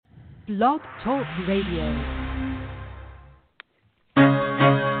Blog Talk Radio.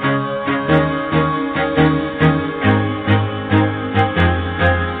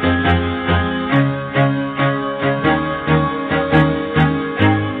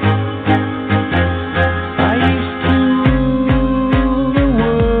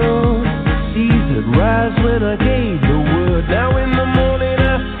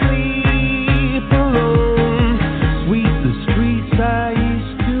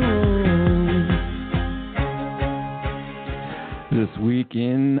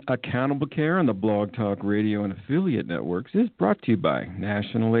 Accountable Care on the Blog Talk Radio and affiliate networks is brought to you by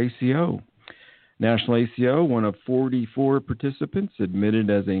National ACO. National ACO, one of 44 participants admitted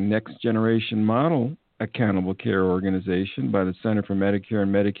as a next-generation model accountable care organization by the Center for Medicare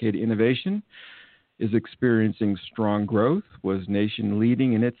and Medicaid Innovation, is experiencing strong growth, was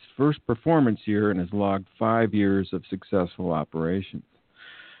nation-leading in its first performance year, and has logged 5 years of successful operations.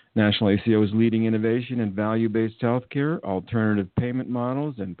 National ACO is leading innovation in value-based healthcare, alternative payment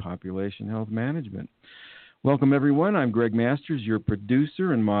models, and population health management. Welcome, everyone. I'm Greg Masters, your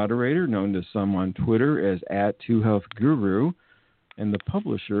producer and moderator, known to some on Twitter as @2healthguru, and the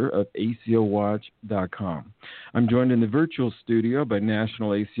publisher of ACOWatch.com. I'm joined in the virtual studio by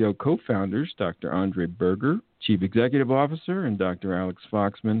National ACO co-founders, Dr. Andre Berger, Chief Executive Officer, and Dr. Alex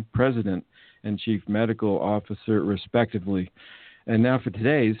Foxman, President and Chief Medical Officer, respectively. And now for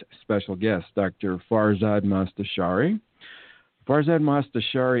today's special guest, Dr. Farzad Mostashari. Farzad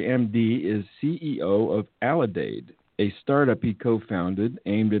Mostashari, MD, is CEO of Aledade, a startup he co-founded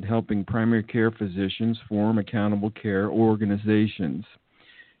aimed at helping primary care physicians form accountable care organizations.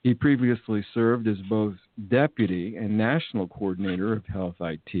 He previously served as both Deputy and National Coordinator of Health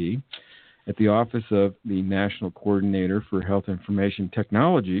IT at the Office of the National Coordinator for Health Information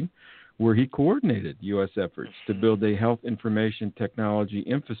Technology, where he coordinated U.S. efforts to build a health information technology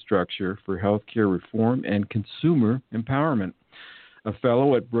infrastructure for healthcare reform and consumer empowerment. A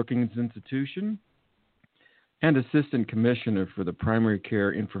fellow at Brookings Institution and Assistant Commissioner for the Primary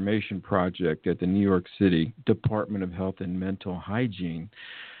Care Information Project at the New York City Department of Health and Mental Hygiene.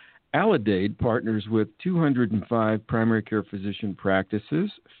 Aledade partners with 205 primary care physician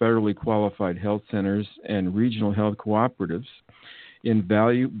practices, federally qualified health centers, and regional health cooperatives in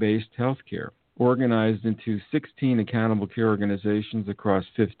value-based healthcare, organized into 16 accountable care organizations across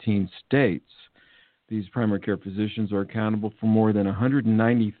 15 states. These primary care physicians are accountable for more than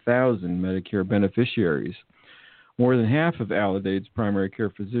 190,000 Medicare beneficiaries. More than half of Aledade's primary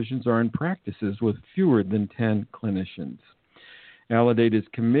care physicians are in practices with fewer than 10 clinicians. Aledade is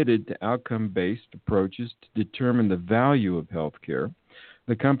committed to outcome-based approaches to determine the value of healthcare.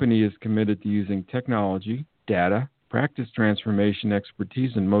 The company is committed to using technology, data, practice transformation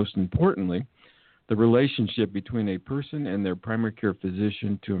expertise, and most importantly, the relationship between a person and their primary care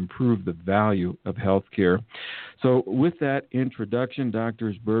physician to improve the value of health care. So with that introduction,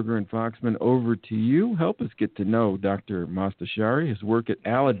 Drs. Berger and Foxman, over to you. Help us get to know Dr. Mostashari, his work at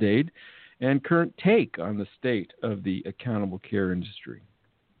Aledade, and current take on the state of the accountable care industry.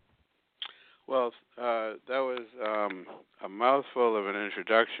 Well, that was a mouthful of an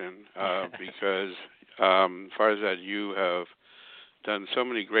introduction because Farzad, you have done so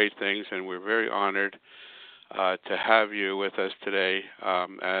many great things, and we're very honored to have you with us today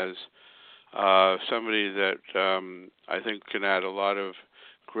as somebody that I think can add a lot of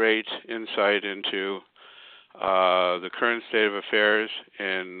great insight into the current state of affairs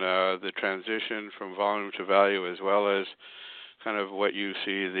and the transition from volume to value, as well as kind of what you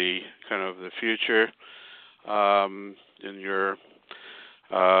see the future in your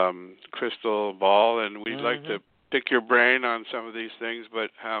crystal ball, and we'd like to pick your brain on some of these things. But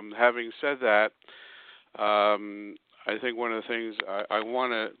having said that, I think one of the things I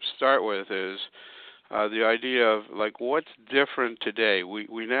want to start with is the idea of what's different today.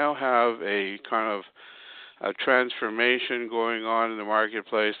 We now have a kind of a transformation going on in the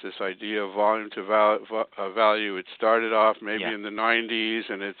marketplace, this idea of volume to value. It started off maybe in the 90s,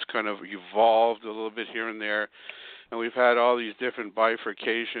 and it's kind of evolved a little bit here and there. And we've had all these different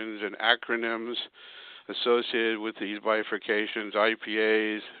bifurcations and acronyms associated with these bifurcations: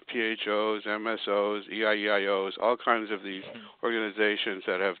 IPAs, PHOs, MSOs, EIEIOs, all kinds of these organizations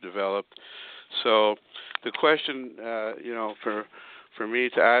that have developed. So the question, for me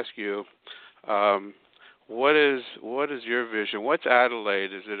to ask you, what is your vision? What's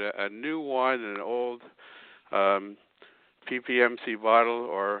Aledade? Is it a new one, an old PPMC bottle,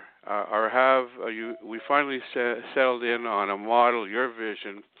 or have we finally settled in on a model, your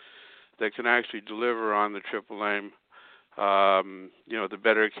vision, that can actually deliver on the triple aim, the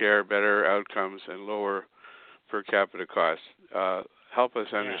better care, better outcomes, and lower per capita costs? Help us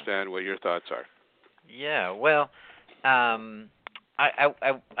understand what your thoughts are. Yeah, well, I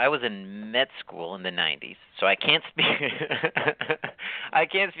was in med school in the 90s, so I can't speak I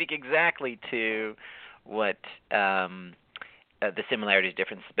can't speak exactly to what the similarities,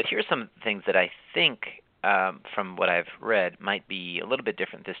 differences. But here's some things that I think, from what I've read, might be a little bit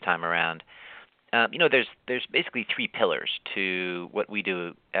different this time around. There's basically three pillars to what we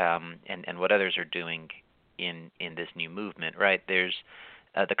do, and what others are doing in this new movement, right? There's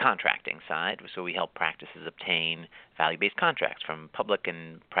the contracting side, so we help practices obtain value-based contracts from public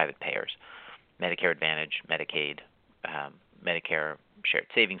and private payers, Medicare Advantage, Medicaid, Medicare Shared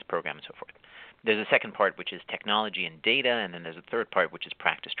Savings Program, and so forth. There's a second part, which is technology and data, and then there's a third part, which is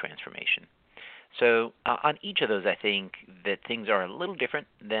practice transformation. So on each of those, I think that things are a little different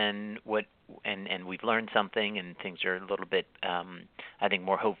than what, and we've learned something, and things are a little bit, I think,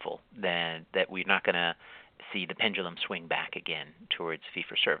 more hopeful than that we're not going to see the pendulum swing back again towards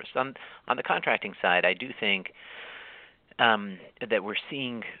fee-for-service. On the contracting side, I do think that we're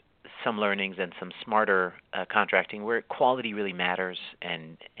seeing some learnings and some smarter contracting where quality really matters,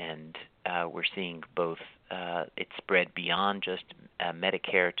 and we're seeing both it spread beyond just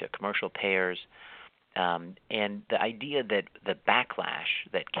Medicare to commercial payers, and the idea that the backlash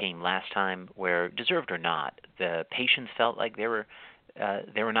that came last time, where deserved or not, the patients felt like they were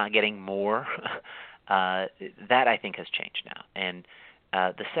not getting more. That I think has changed now, and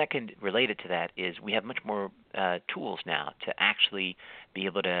the second related to that is we have much more tools now to actually be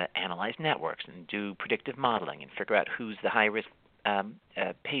able to analyze networks and do predictive modeling and figure out who's the high-risk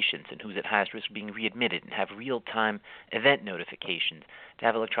patients and who's at highest risk of being readmitted, and have real-time event notifications, to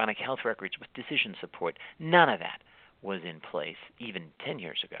have electronic health records with decision support. None of that was in place even 10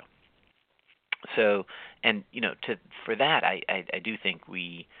 years ago. So, and for that, I do think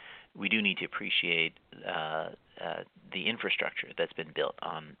we do need to appreciate the infrastructure that's been built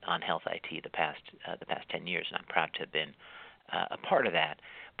on health IT the past 10 years, and I'm proud to have been a part of that.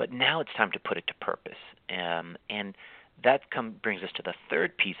 But now it's time to put it to purpose, and that brings us to the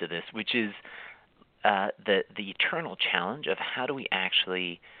third piece of this, which is the eternal challenge of how do we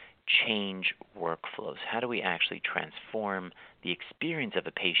actually change workflows? How do we actually transform the experience of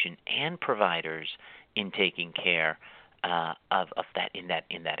a patient and providers in taking care of that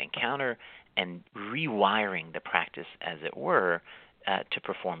in that encounter, and rewiring the practice, as it were, to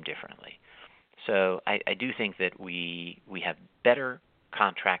perform differently. So I do think that we have better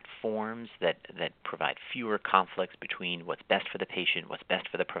contract forms that provide fewer conflicts between what's best for the patient, what's best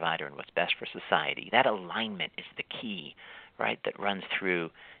for the provider, and what's best for society. That alignment is the key, right, that runs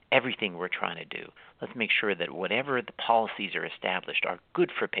through everything we're trying to do. Let's make sure that whatever the policies are established are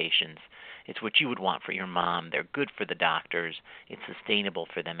good for patients. It's what you would want for your mom. They're good for the doctors. It's sustainable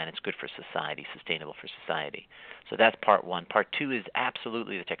for them, and it's good for society, sustainable for society. So that's part one. Part two is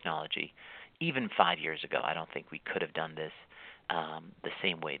absolutely the technology. Even 5 years ago, I don't think we could have done this the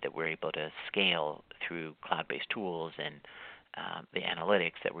same way that we're able to scale through cloud-based tools and the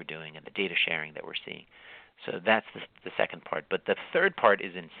analytics that we're doing and the data sharing that we're seeing. So that's the second part. But the third part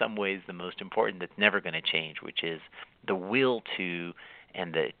is in some ways the most important, that's never going to change, which is the will to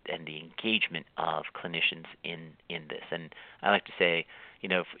and the engagement of clinicians in this. And I like to say,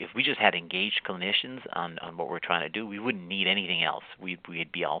 if we just had engaged clinicians on what we're trying to do, we wouldn't need anything else.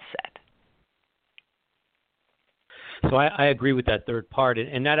 We'd be all set. So I agree with that third part,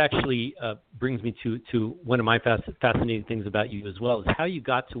 and that actually brings me to one of my fascinating things about you as well, is how you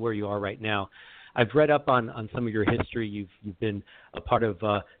got to where you are right now. I've read up on some of your history. You've been a part of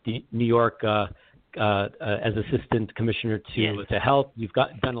the New York as assistant commissioner to health. You've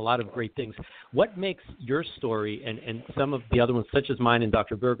done a lot of great things. What makes your story and some of the other ones, such as mine and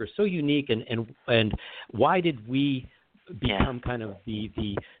Dr. Berger, so unique, and why did we become kind of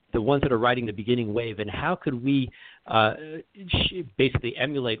the ones that are riding the beginning wave, and how could we basically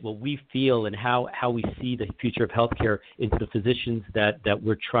emulate what we feel and how we see the future of healthcare into the physicians that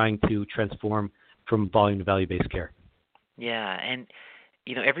we're trying to transform from volume to value-based care? Yeah, and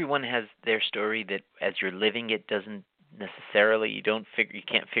everyone has their story that as you're living it doesn't necessarily, you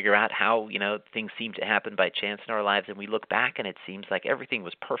can't figure out how things seem to happen by chance in our lives, and we look back and it seems like everything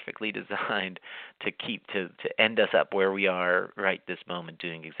was perfectly designed to end us up where we are right this moment,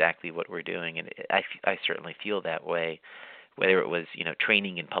 doing exactly what we're doing. And I certainly feel that way, whether it was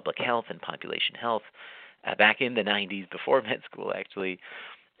training in public health and population health back in the 90s before med school, actually,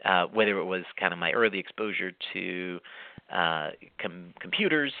 whether it was kind of my early exposure to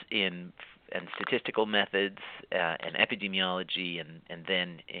computers and statistical methods and epidemiology, and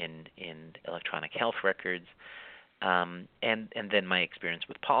then in electronic health records, and then my experience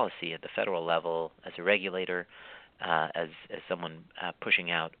with policy at the federal level as a regulator, as someone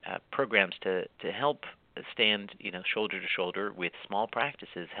pushing out programs to help stand, shoulder to shoulder with small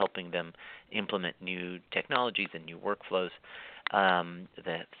practices, helping them implement new technologies and new workflows.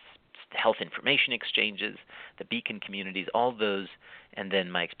 The health information exchanges, the beacon communities, all those, and then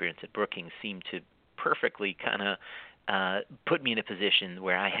my experience at Brookings seemed to perfectly kind of put me in a position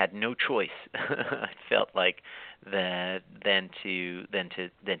where I had no choice. I felt like than to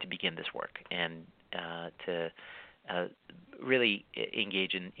begin this work and to really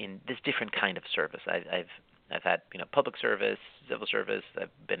engage in this different kind of service. I've had public service, civil service.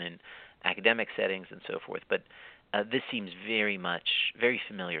 I've been in academic settings and so forth, but this seems very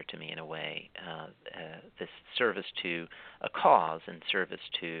familiar to me in a way. This service to a cause and service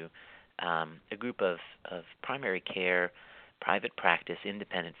to a group of primary care, private practice,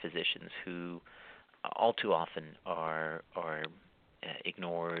 independent physicians who all too often are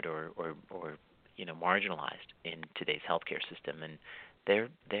ignored or marginalized in today's healthcare system, and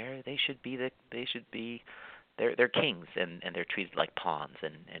they should be they're kings and they're treated like pawns,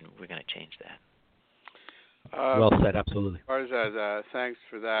 and we're going to change that. Well said, absolutely. Farzad, thanks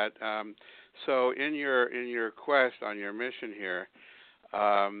for that. So in your quest on your mission here,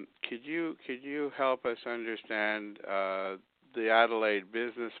 could you help us understand the Adelaide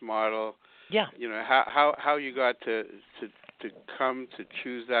business model? Yeah. How you got to come to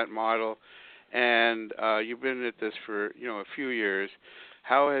choose that model, and you've been at this for a few years.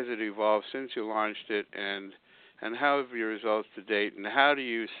 How has it evolved since you launched it, and how have your results to date, and how do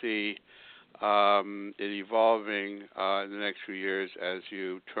you see it evolving in the next few years as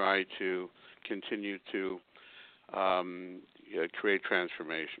you try to continue to create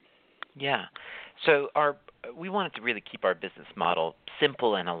transformation? Yeah. So we wanted to really keep our business model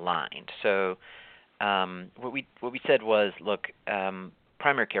simple and aligned. So what we said was, look,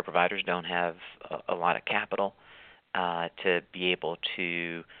 primary care providers don't have a lot of capital to be able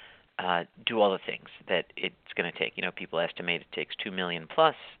to do all the things that it's going to take. People estimate it takes $2 million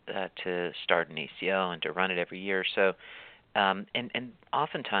plus to start an ACO and to run it every year. So, and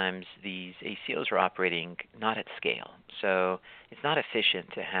oftentimes these ACOs are operating not at scale. So it's not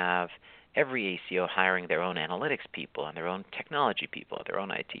efficient to have every ACO hiring their own analytics people and their own technology people, their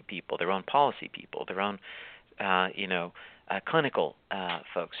own IT people, their own policy people, their own, clinical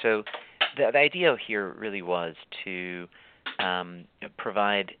folks. So the idea here really was to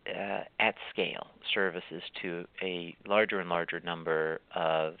provide at scale services to a larger and larger number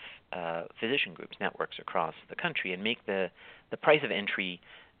of physician groups, networks across the country, and make the price of entry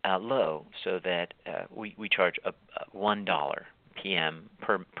low, so that we charge $1 PM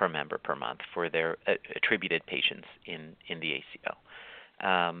per member per month for their attributed patients in the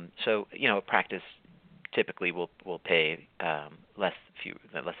ACO. So a practice typically will pay less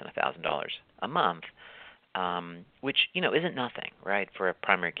than $1,000 a month. Which isn't nothing, right? For a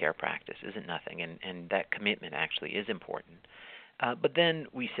primary care practice, isn't nothing, and that commitment actually is important. But then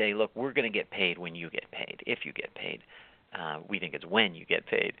we say, look, we're going to get paid when you get paid, if you get paid. We think it's when you get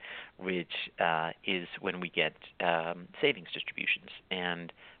paid, which is when we get savings distributions,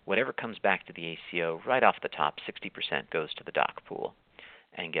 and whatever comes back to the ACO, right off the top, 60% goes to the doc pool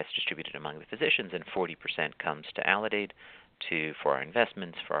and gets distributed among the physicians, and 40% comes to Adelaide for our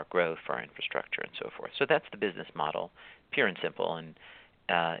investments, for our growth, for our infrastructure, and so forth. So that's the business model, pure and simple. And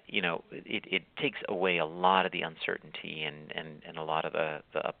it takes away a lot of the uncertainty and a lot of the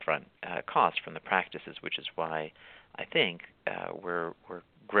upfront cost from the practices, which is why I think we're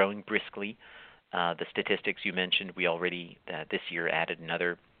growing briskly. The statistics you mentioned, we already this year added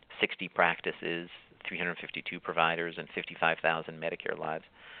another 60 practices, 352 providers, and 55,000 Medicare lives.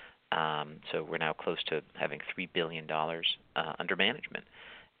 So we're now close to having $3 billion under management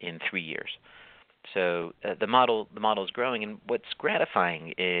in 3 years. So the model is growing, and what's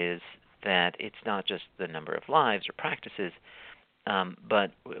gratifying is that it's not just the number of lives or practices,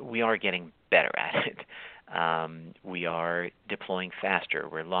 but we are getting better at it. We are deploying faster.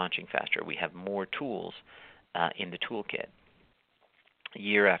 We're launching faster. We have more tools in the toolkit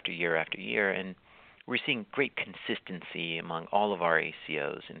year after year after year, and we're seeing great consistency among all of our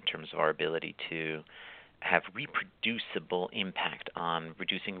ACOs in terms of our ability to have reproducible impact on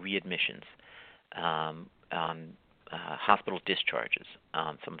reducing readmissions, on hospital discharges,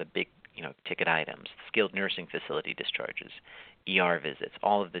 on some of the big ticket items, skilled nursing facility discharges, ER visits,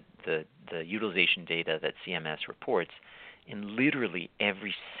 all of the utilization data that CMS reports. In literally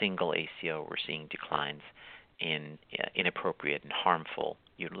every single ACO, we're seeing declines in inappropriate and harmful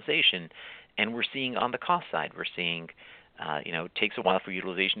utilization. And we're seeing on the cost side, we're seeing, it takes a while for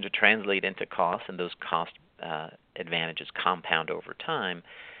utilization to translate into costs, and those cost advantages compound over time.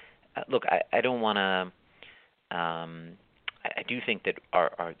 Look, I don't want to I do think that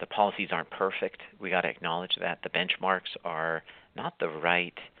the policies aren't perfect. We got to acknowledge that the benchmarks are not the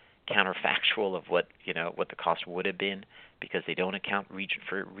right counterfactual of what the cost would have been, because they don't account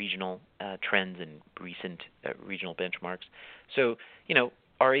for regional trends and recent regional benchmarks. So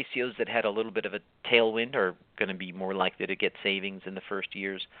our ACOs that had a little bit of a tailwind are going to be more likely to get savings in the first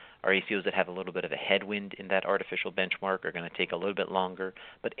years. Our ACOs that have a little bit of a headwind in that artificial benchmark are going to take a little bit longer.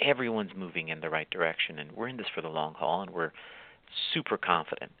 But everyone's moving in the right direction, and we're in this for the long haul, and we're super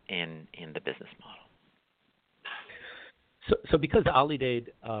confident in the business model. So because Alidade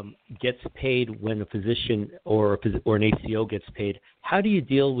gets paid when a physician or an ACO gets paid, how do you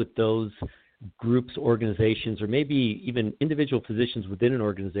deal with those groups, organizations, or maybe even individual physicians within an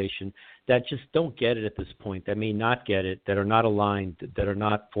organization that just don't get it at this point, that may not get it, that are not aligned, that are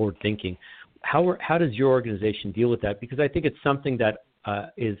not forward-thinking? How does your organization deal with that? Because I think it's something that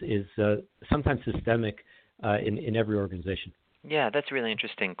is sometimes systemic in every organization. Yeah, that's a really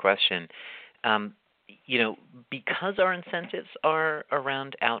interesting question. Because our incentives are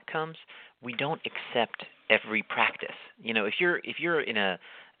around outcomes, we don't accept every practice. If you're in a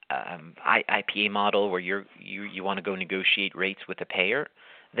IPA model where you want to go negotiate rates with a payer,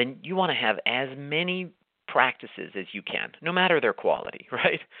 then you want to have as many practices as you can, no matter their quality,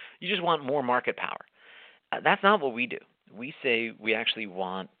 right? You just want more market power. That's not what we do. We say we actually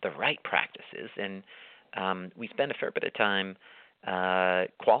want the right practices, and we spend a fair bit of time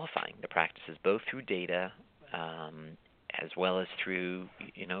qualifying the practices, both through data as well as through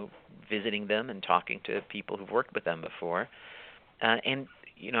visiting them and talking to people who've worked with them before.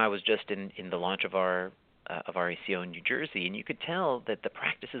 I was just in the launch of our ACO in New Jersey, and you could tell that the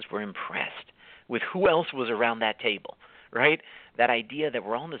practices were impressed with who else was around that table, right? That idea that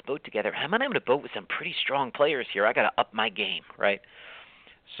we're all in this boat together. I'm on a boat with some pretty strong players here. I got to up my game, right?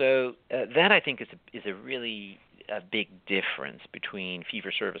 So that I think is a really big difference between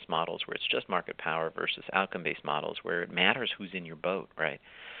fee-for-service models where it's just market power versus outcome-based models where it matters who's in your boat, right?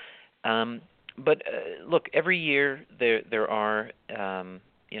 But look, every year there are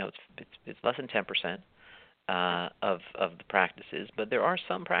it's less than 10% of the practices, but there are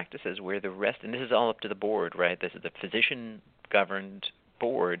some practices where the rest, and this is all up to the board, right? This is the physician-governed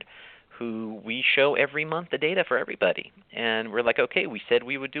board who we show every month the data for everybody. And we're like, okay, we said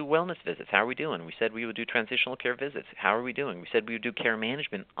we would do wellness visits. How are we doing? We said we would do transitional care visits. How are we doing? We said we would do care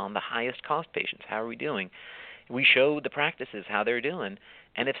management on the highest cost patients. How are we doing? We show the practices how they're doing.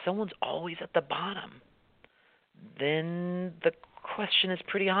 And if someone's always at the bottom, then the question is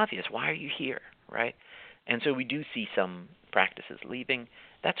pretty obvious. Why are you here, right? And so we do see some practices leaving.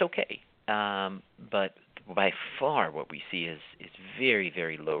 That's okay. But by far what we see is very,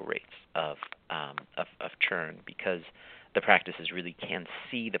 very low rates of churn because the practices really can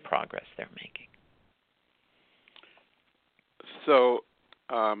see the progress they're making. So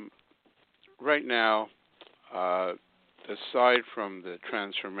right now, aside from the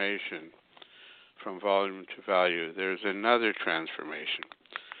transformation from volume to value, there's another transformation.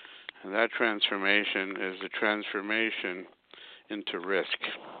 And that transformation is a transformation into risk,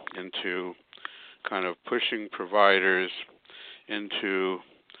 into kind of pushing providers into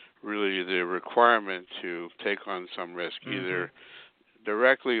really the requirement to take on some risk, either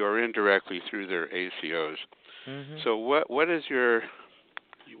directly or indirectly through their ACOs. Mm-hmm. So what's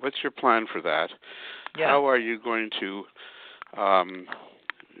your plan for that? Yeah. How are you going to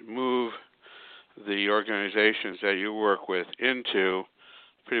move the organizations that you work with into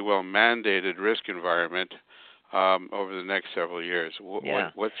pretty well mandated risk environment over the next several years?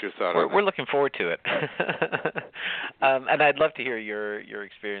 What's your thought on that? We're looking forward to it. And I'd love to hear your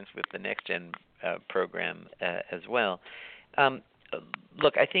experience with the NextGen program as well.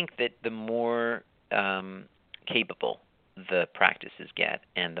 Look, I think that the more capable the practices get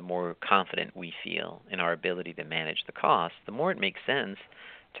and the more confident we feel in our ability to manage the cost, the more it makes sense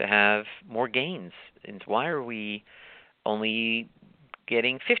to have more gains. And why are we only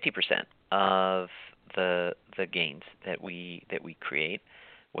getting 50% of the gains that we create?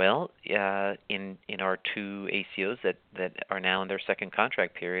 Well, in our two ACOs that are now in their second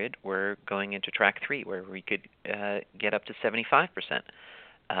contract period, we're going into track 3 where we could get up to 75%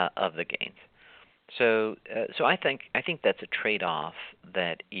 of the gains. So I think that's a trade-off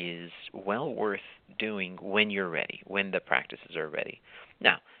that is well worth doing when you're ready, when the practices are ready.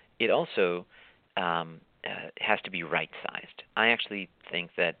 Now, it also has to be right-sized. I actually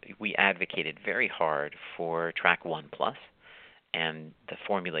think that we advocated very hard for track 1+, and the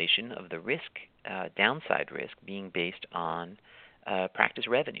formulation of the risk, downside risk, being based on practice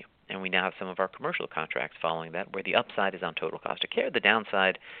revenue and we now have some of our commercial contracts following that, where the upside is on total cost of care, the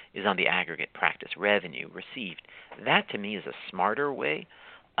downside is on the aggregate practice revenue received. That, to me, is a smarter way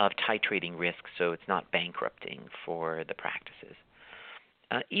of titrating risk so it's not bankrupting for the practices.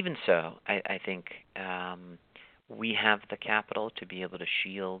 Even so, I think we have the capital to be able to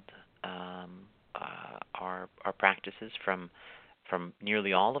shield our practices from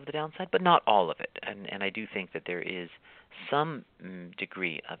nearly all of the downside, but not all of it. And I do think that there is some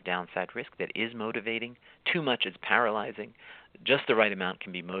degree of downside risk that is motivating. Too much is paralyzing. Just the right amount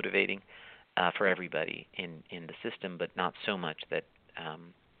can be motivating for everybody in the system, but not so much that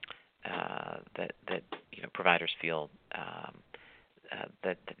that providers feel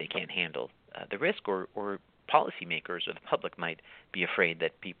that they can't handle the risk, or policymakers or the public might be afraid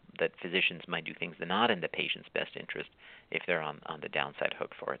that physicians might do things that are not in the patient's best interest if they're on the downside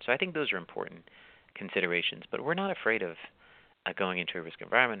hook for it. So I think those are important considerations, but we're not afraid of going into a risk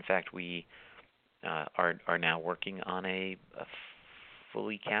environment. In fact, we are now working on a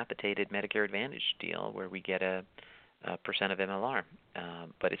fully capitated Medicare Advantage deal where we get a percent of MLR,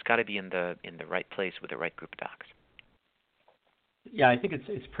 but it's got to be in the right place with the right group of docs. Yeah, I think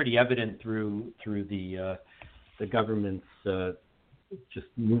it's pretty evident through the government's just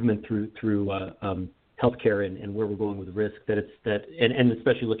movement through healthcare and where we're going with risk, and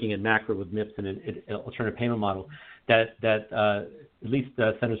especially looking at macro with MIPS and an alternative payment model, that at least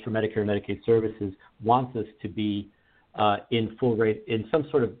the Centers for Medicare and Medicaid Services wants us to be in full rate in some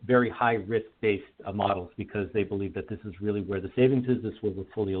sort of very high risk based models, because they believe that this is really where the savings is. This is where we're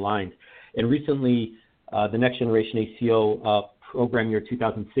fully aligned. And recently, the Next Generation ACO program year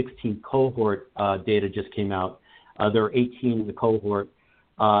 2016 cohort data just came out. There are 18 in the cohort,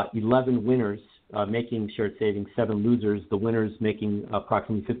 11 winners making shared savings, 7 losers. The winners making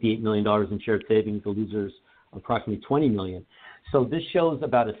approximately $58 million in shared savings, the losers approximately $20 million. So this shows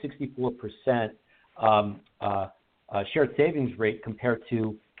about a 64% shared savings rate compared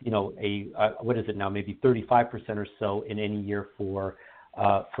to, what is it now, maybe 35% or so in any year for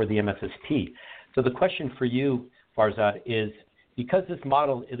the MSSP. So the question for you, Farzad, is because this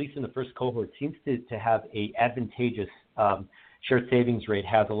model, at least in the first cohort, seems to have a advantageous shared savings rate,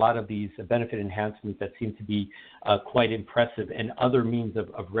 has a lot of these benefit enhancements that seem to be quite impressive and other means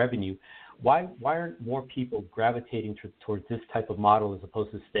of revenue, why aren't more people gravitating towards this type of model as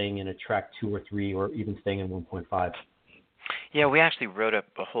opposed to staying in a track 2 or 3 or even staying in 1.5? Yeah, we actually wrote a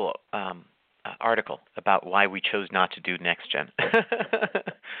whole article about why we chose not to do NextGen.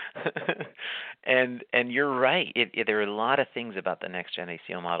 and you're right. There are a lot of things about the NextGen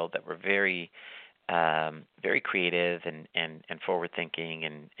ACO model that were very very creative and forward-thinking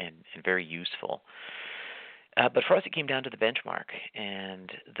and very useful. But for us, it came down to the benchmark,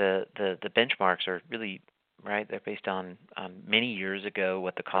 and the benchmarks are really right. They're based on many years ago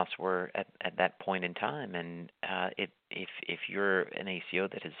what the costs were at that point in time, and if you're an ACO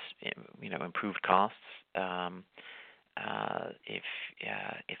that has improved costs,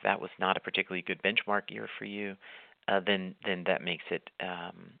 if that was not a particularly good benchmark year for you, then that makes it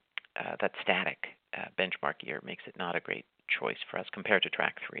that static benchmark year makes it not a great choice for us compared to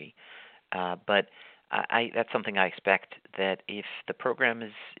Track 3, but that's something I expect that if the program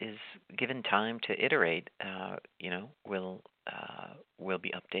is given time to iterate, will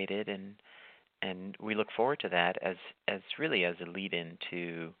be updated, and we look forward to that as really as a lead-in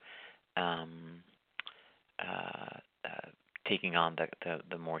to taking on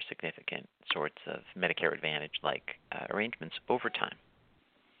the more significant sorts of Medicare Advantage-like arrangements over time.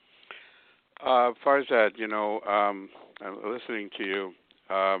 Farzad, I'm listening to you.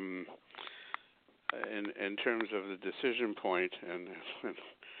 In terms of the decision point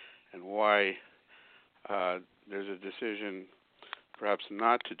and why there's a decision perhaps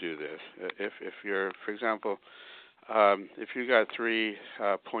not to do this. If you're, for example, if you got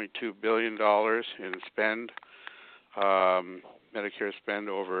 $3.2 billion in spend, Medicare spend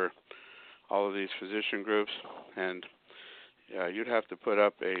over all of these physician groups, and you'd have to put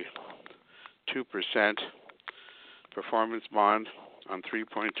up a 2% performance bond on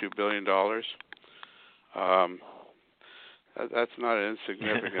 $3.2 billion. That's not an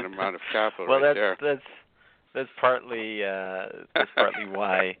insignificant amount of capital there. That's partly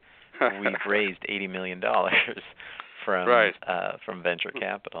why we've raised $80 million from venture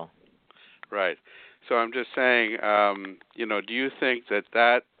capital. Right. So I'm just saying, do you think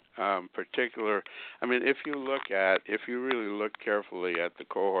that particular? I mean, if you really look carefully at the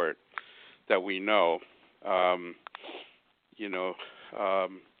cohort that we know,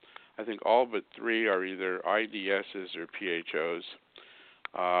 I think all but 3 are either IDSs or PHOs.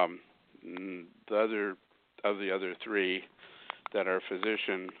 The other 3 that are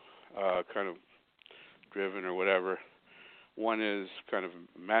physician kind of driven or whatever. One is kind of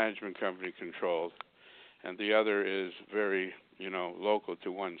management company controlled, and the other is very, local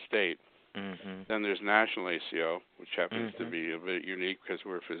to one state. Mm-hmm. Then there's national ACO, which happens to be a bit unique because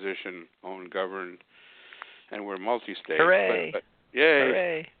we're physician-owned, governed, and we're multi-state. Hooray! But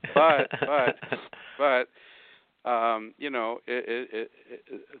yay! Hooray! but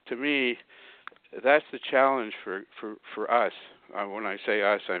to me, that's the challenge for us. When I say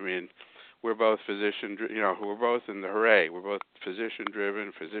us, I mean we're both we're both in the hooray. We're both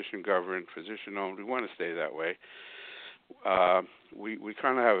physician-driven, physician-governed, physician-owned. We want to stay that way. We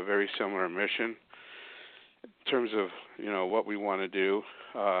kind of have a very similar mission in terms of what we want to do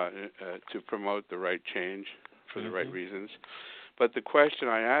to promote the right change for the right reasons. But the question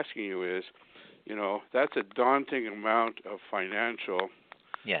I'm asking you is, that's a daunting amount of financial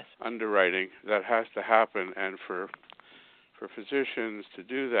underwriting that has to happen, and for physicians to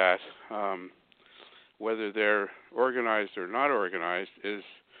do that, whether they're organized or not organized, is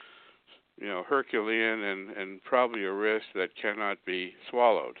Herculean and probably a risk that cannot be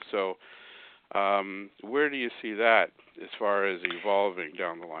swallowed. So where do you see that as far as evolving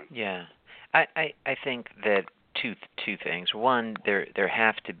down the line? Yeah. I think that two things. One, there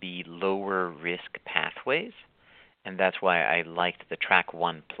have to be lower risk pathways, and that's why I liked the Track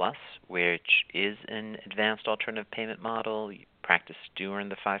 1 Plus, which is an advanced alternative payment model. Practice do earn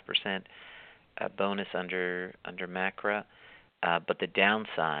the 5% bonus under MACRA. But the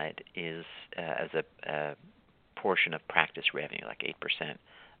downside is as a portion of practice revenue, like 8%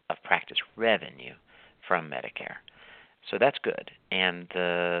 of practice revenue from Medicare. So that's good. And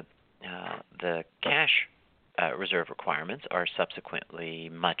the cash reserve requirements are subsequently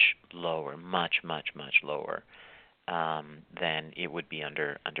much lower, much lower than it would be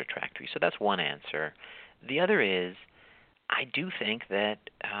under Track 3. So that's one answer. The other is, I do think that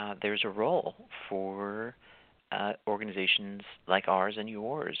there's a role for organizations like ours and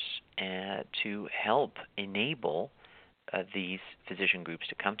yours to help enable these physician groups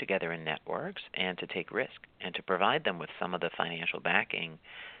to come together in networks and to take risk and to provide them with some of the financial backing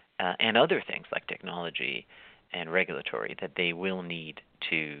and other things like technology and regulatory that they will need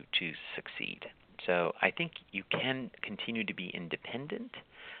to succeed. So I think you can continue to be independent,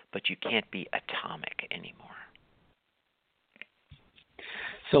 but you can't be atomic anymore.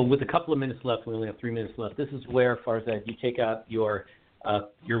 So with a couple of minutes left, we only have 3 minutes left. This is where, Farzad, you take out your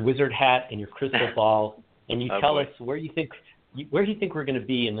wizard hat and your crystal ball, and you tell us where you think we're going to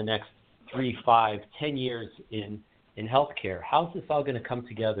be in the next 3, 5, 10 years in healthcare. How's this all going to come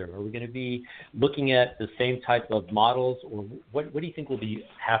together? Are we going to be looking at the same type of models, or what do you think will be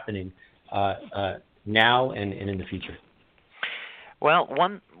happening now and in the future? Well,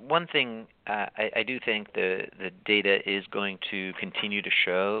 one thing I do think the data is going to continue to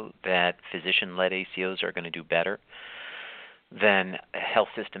show that physician-led ACOs are going to do better than health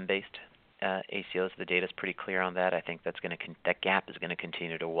system-based ACOs. The data is pretty clear on that. I think that gap is going to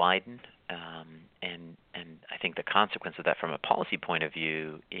continue to widen, and I think the consequence of that from a policy point of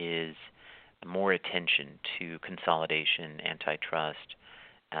view is more attention to consolidation, antitrust,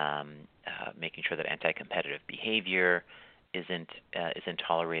 making sure that anti-competitive behavior isn't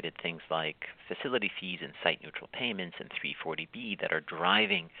tolerated, things like facility fees and site-neutral payments and 340B that are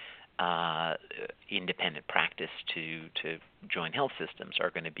driving independent practice to join health systems are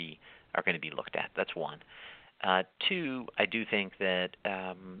going to be looked at. That's one. Two, I do think that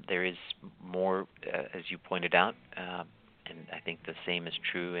there is more, as you pointed out, and I think the same is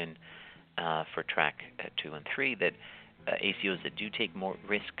true for Track 2 and 3, that ACOs that do take more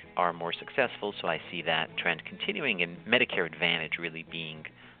risk are more successful, so I see that trend continuing, and Medicare Advantage really being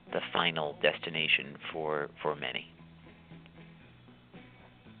the final destination for many.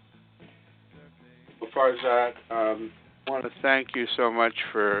 Well, Farzad, I want to thank you so much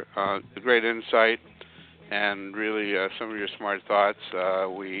for the great insight and really some of your smart thoughts.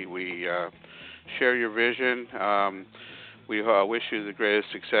 We share your vision. We wish you the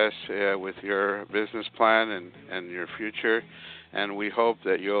greatest success with your business plan and your future, and we hope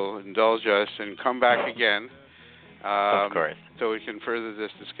that you'll indulge us and come back again. Of course. So we can further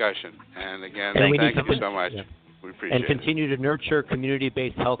this discussion. And again, thank you so much. Yeah. We appreciate it. And continue to nurture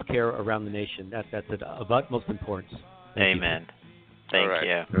community-based healthcare around the nation. That's of utmost importance. Amen. Thank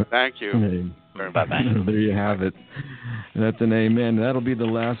you. Thank you. Bye-bye. There you have it. That's an amen. That'll be the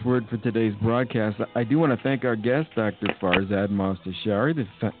last word for today's broadcast. I do want to thank our guest, Dr. Farzad Mostashari, the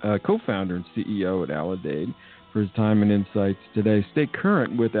co-founder and CEO at Aledade, for his time and insights today. Stay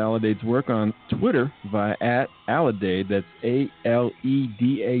current with Aledade's work on Twitter via @Aledade. That's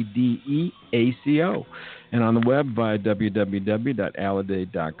ALEDADE ACO. and on the web via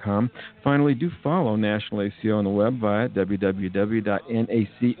www.alliday.com. Finally, do follow National ACO on the web via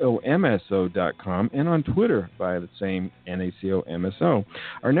www.nacomso.com and on Twitter via the same NACOMSO.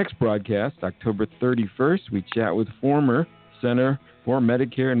 Our next broadcast, October 31st, we chat with former Center for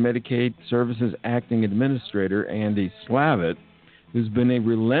Medicare and Medicaid Services Acting Administrator Andy Slavitt, who's been a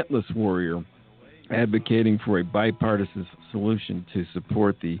relentless warrior advocating for a bipartisan solution to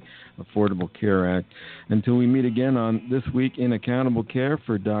support the Affordable Care Act. Until we meet again on This Week in Accountable Care,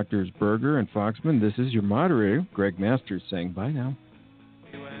 for Drs. Berger and Foxman, this is your moderator, Greg Masters, saying bye now.